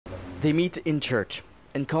They meet in church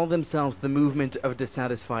and call themselves the Movement of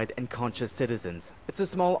Dissatisfied and Conscious Citizens. It's a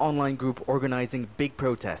small online group organizing big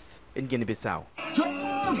protests in Guinea Bissau.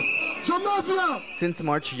 Since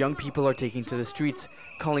March, young people are taking to the streets,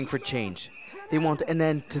 calling for change. They want an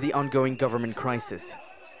end to the ongoing government crisis.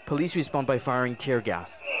 Police respond by firing tear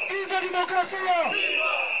gas.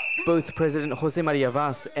 Both President Jose Mario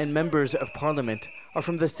Vaz and members of parliament are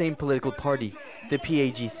from the same political party, the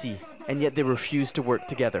PAGC, and yet they refuse to work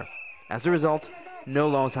together. As a result, no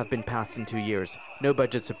laws have been passed in 2 years, no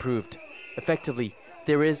budgets approved. Effectively,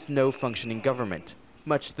 there is no functioning government,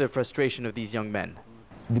 much to the frustration of these young men.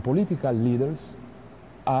 The political leaders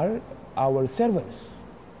are our servants,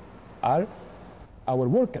 are our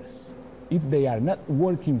workers. If they are not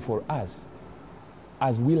working for us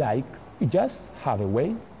as we like, we just have a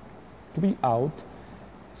way to be out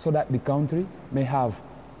so that the country may have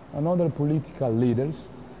another political leaders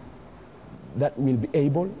that will be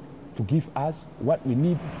able to give us what we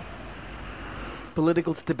need.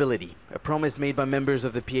 Political stability, a promise made by members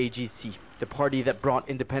of the PAGC, the party that brought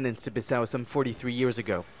independence to Bissau some 43 years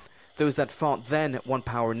ago. Those that fought then want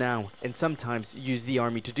power now, and sometimes use the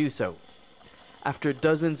army to do so. After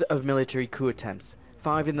dozens of military coup attempts,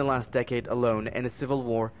 5 in the last decade alone, and a civil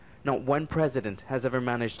war, not one president has ever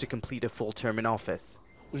managed to complete a full term in office.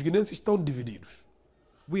 Os guineenses estão divididos.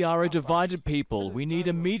 We are a divided people. We need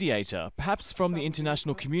a mediator, perhaps from the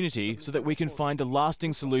international community, so that we can find a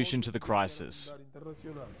lasting solution to the crisis.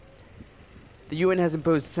 The UN has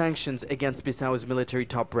imposed sanctions against Bissau's military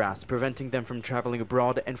top brass, preventing them from traveling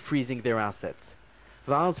abroad and freezing their assets.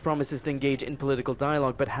 Vaz promises to engage in political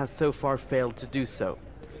dialogue, but has so far failed to do so.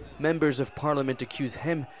 Members of parliament accuse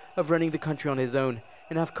him of running the country on his own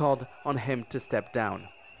and have called on him to step down.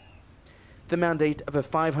 The mandate of a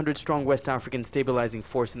 500-strong West African stabilizing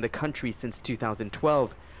force in the country since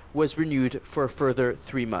 2012 was renewed for a further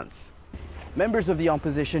 3 months. Members of the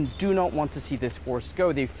opposition do not want to see this force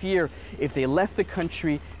go. They fear if they left the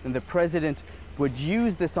country, then the president would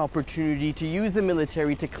use this opportunity to use the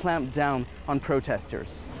military to clamp down on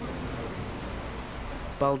protesters.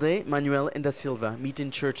 Balde, Manuel and da Silva meet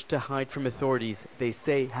in church to hide from authorities they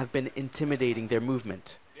say have been intimidating their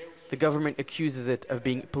movement. The government accuses it of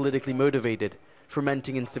being politically motivated,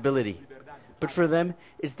 fomenting instability. But for them,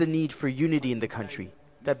 it's the need for unity in the country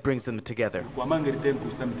that brings them together.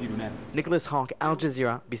 Nicolas, Haque,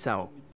 Jazeera, Bissau.